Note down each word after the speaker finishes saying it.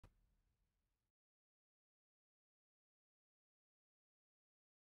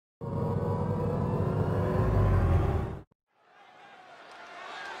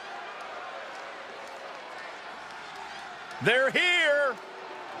They're here.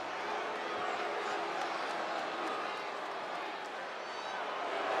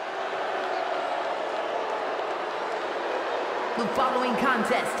 The following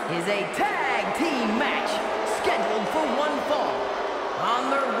contest is a tag team match scheduled for one fall.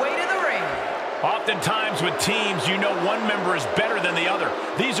 On their way to the ring. Oftentimes with teams, you know one member is better than the other.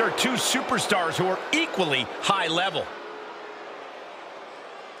 These are two superstars who are equally high level.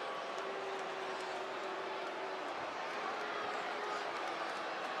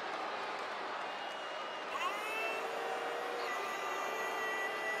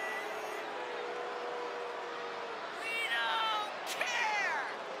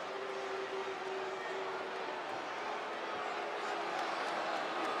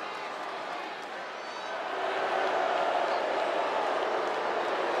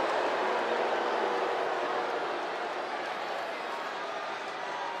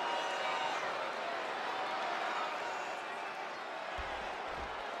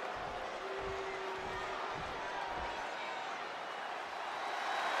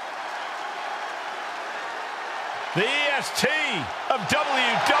 The EST of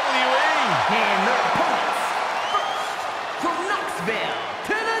WWE. And their opponents, first, from Knoxville,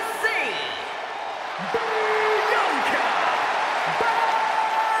 Tennessee, Bianca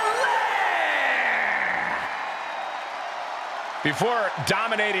Belair. Before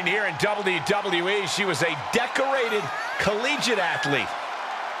dominating here in WWE, she was a decorated collegiate athlete.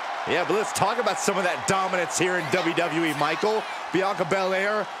 Yeah, but let's talk about some of that dominance here in WWE, Michael. Bianca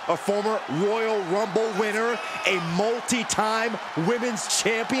Belair, a former Royal Rumble winner, a multi-time women's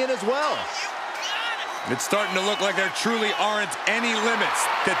champion as well. It's starting to look like there truly aren't any limits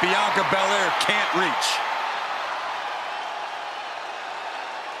that Bianca Belair can't reach.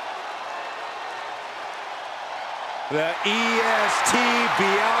 The EST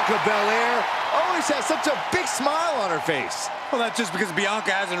Bianca Belair always has such a big smile on her face. Well, that's just because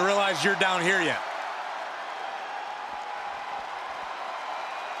Bianca hasn't realized you're down here yet.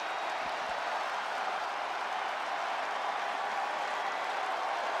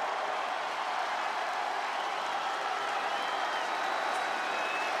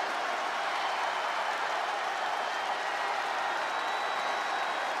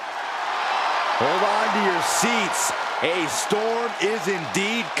 Hold on to your seats. A storm is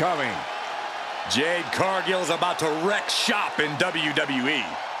indeed coming. Jade Cargill is about to wreck shop in WWE.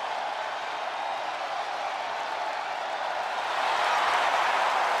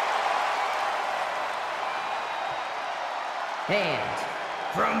 And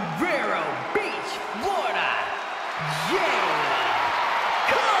from Vero Beach, Florida, Jade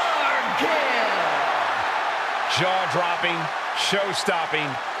Cargill. Jaw-dropping, show-stopping,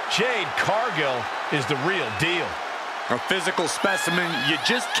 Jade Cargill is the real deal. A physical specimen you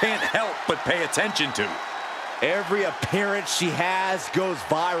just can't help but pay attention to. Every appearance she has goes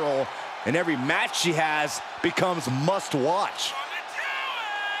viral, and every match she has becomes must-watch.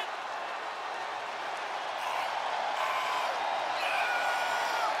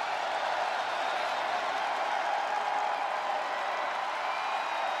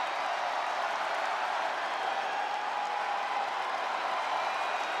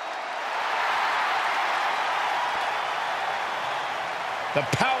 The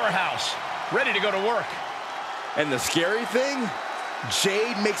powerhouse, ready to go to work. And the scary thing,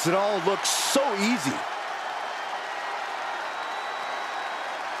 Jade makes it all look so easy.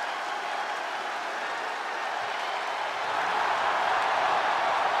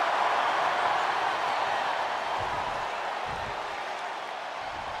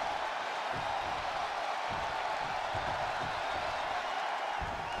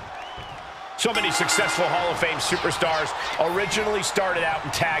 So many successful Hall of Fame superstars originally started out in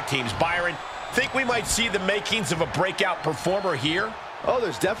tag teams. Byron, think we might see the makings of a breakout performer here? Oh,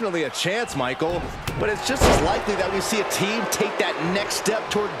 there's definitely a chance, Michael. But it's just as likely that we see a team take that next step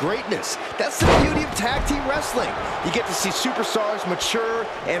toward greatness. That's the beauty of tag team wrestling. You get to see superstars mature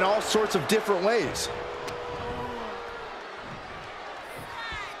in all sorts of different ways.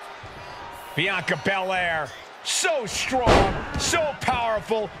 Bianca Belair, so strong, so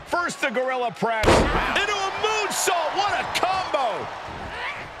powerful. First the gorilla press, into a moonsault. What a combo!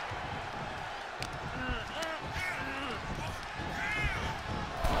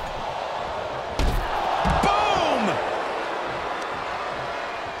 Boom!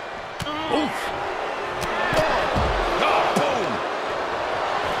 Oof. Oh, boom!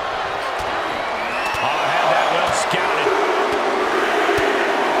 Oh, I had that well scouted.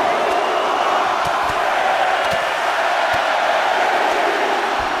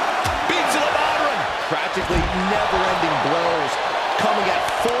 Practically never-ending blows coming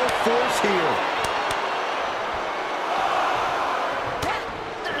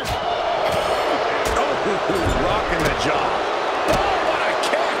rocking the jaw. Oh, what a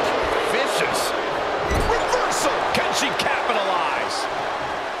kick! Vicious. Reversal. Can she capitalize?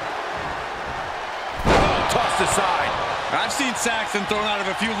 Oh, tossed aside. I've seen Saxton thrown out of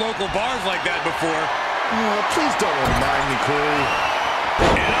a few local bars like that before. Oh, please don't remind me, Corey.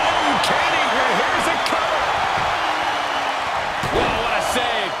 And uncanny, here's a cover. Well, what a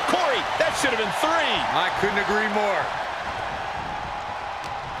save. Corey, that should have been 3. I couldn't agree more.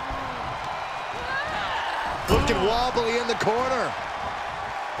 Looking wobbly in the corner.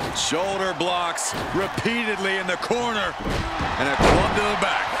 Shoulder blocks repeatedly in the corner. And a club to the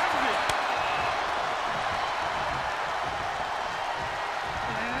back.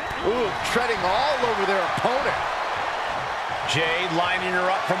 Ooh, treading all over their opponent. Jade lining her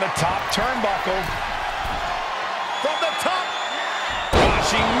up from the top turnbuckle. From the top. Oh,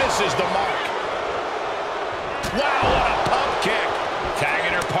 she misses the mark. Wow, what a pump kick.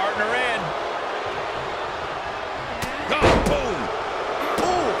 Tagging her partner in. Oh, boom.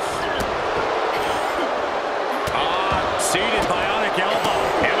 Oof. Seated bionic elbow.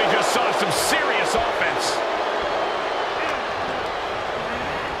 And we just saw some serious offense.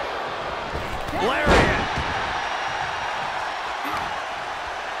 Lariat.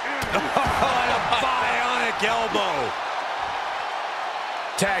 Oh, and a bionic elbow.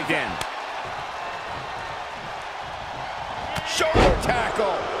 Tagged in. Shoulder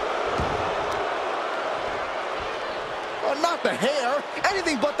tackle. Oh, not the hair.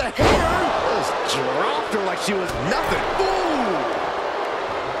 Anything but the hair. Just dropped her like she was nothing. Ooh.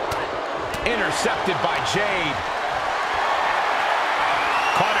 Intercepted by Jade.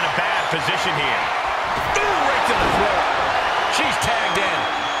 Caught in a bad position here. Ooh, right to the throat. She's tagged in.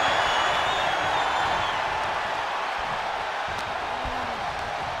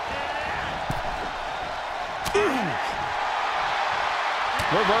 Ooh.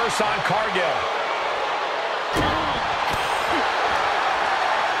 Reverse on Cargill.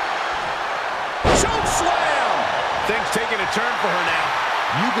 Choke slam. Things taking a turn for her now.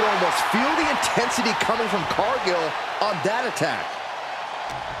 You can almost feel the intensity coming from Cargill on that attack.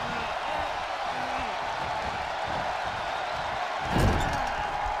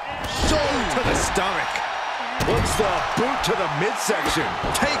 Shoulder to the stomach. Puts the boot to the midsection.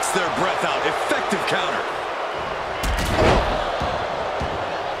 Takes their breath out. Effective counter.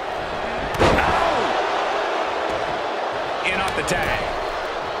 In off the tag.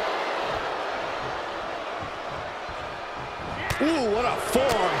 Ooh, what a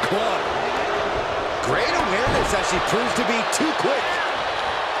forearm club. Great awareness as she proves to be too quick.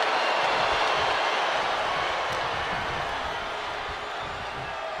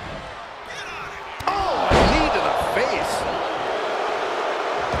 Oh, a knee to the face.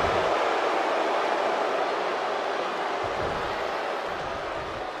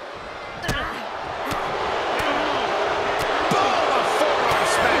 Boom, a forearm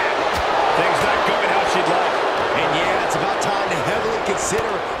smack. Things not going how she'd like. And yeah, it's about time to heavily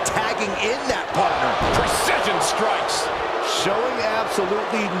consider tagging in that partner. Precision strikes. Showing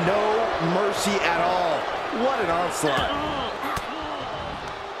absolutely no mercy at all. What an onslaught.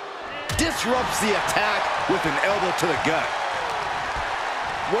 Disrupts the attack with an elbow to the gut.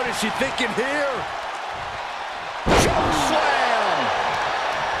 What is she thinking here? Choke slam!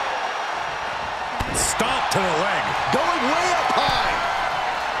 Stomp to the leg. Going way up high.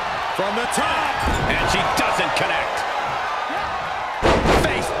 From the top. And she doesn't connect.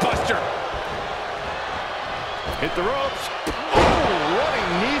 Face buster. Hit the ropes. Oh, running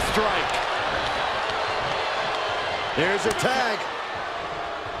knee strike. There's her tag.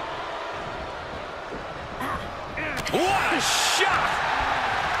 What a shot!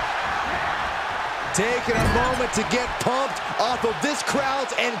 Taking a moment to get pumped off of this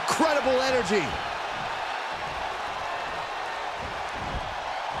crowd's incredible energy.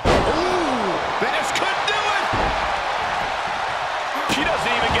 Ooh, this could do it! She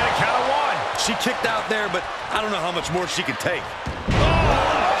doesn't even get a count of 1. She kicked out there, but I don't know how much more she can take.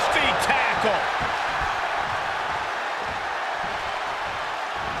 Oh, speed tackle.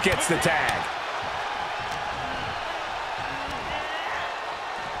 Gets the tag.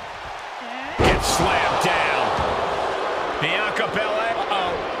 Gets slammed down. Bianca Belair.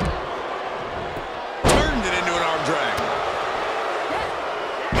 Turned it into an arm drag.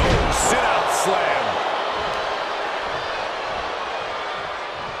 Oh, sit-out slam.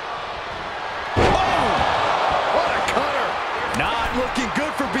 Oh, What a cutter. not Looking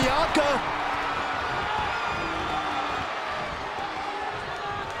good for Bianca.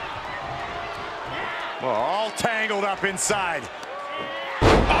 Well, all tangled up inside.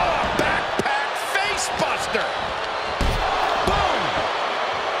 Oh, backpack face buster. Boom.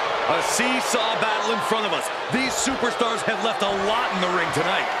 A a seesaw battle in front of us. These superstars have left a lot in the ring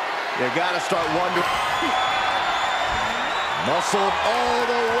tonight. You gotta start wondering. Muscled all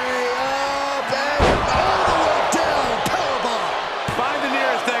the way up and all the way down. Powerbomb. Find the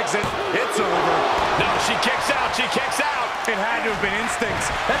nearest exit. It's over. No, she kicks out. She kicks out. It had to have been instincts.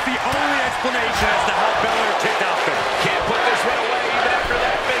 That's the only explanation as to how Belair kicked out there. Can't put this one away even after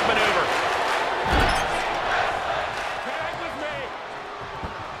that big maneuver.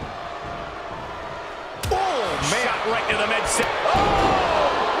 Oh, man. Shot right to the midsection.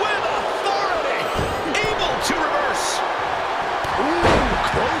 Oh, with authority. Able to reverse. Ooh,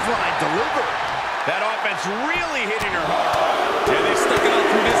 clothesline delivered. That offense really hitting her hard. Yeah, they stuck it out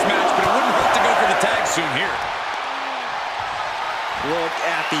through this match, but it wouldn't hurt to go for the tag soon here. Look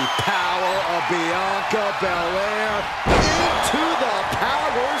at the power of Bianca Belair into the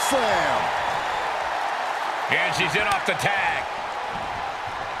power slam. And she's in off the tag.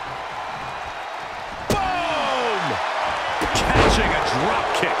 Boom! Catching a drop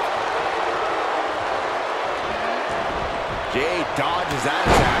kick. Jade dodges that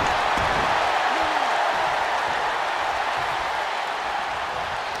attack.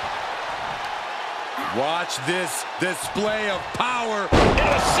 Watch this display of power. And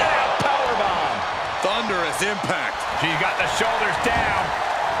a sit-out powerbomb. Thunderous impact. She's got the shoulders down.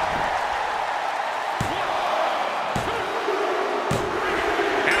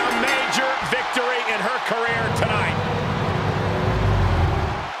 And a major victory in her career tonight.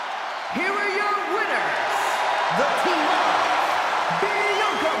 Here are your winners, the team of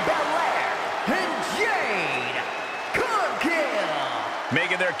Bianca Belair and Jade Cargill.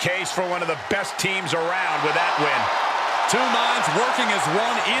 Making their case for one of the best teams around with that win. Two minds working as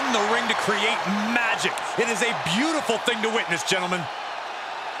one in the ring to create magic. It is a beautiful thing to witness, gentlemen.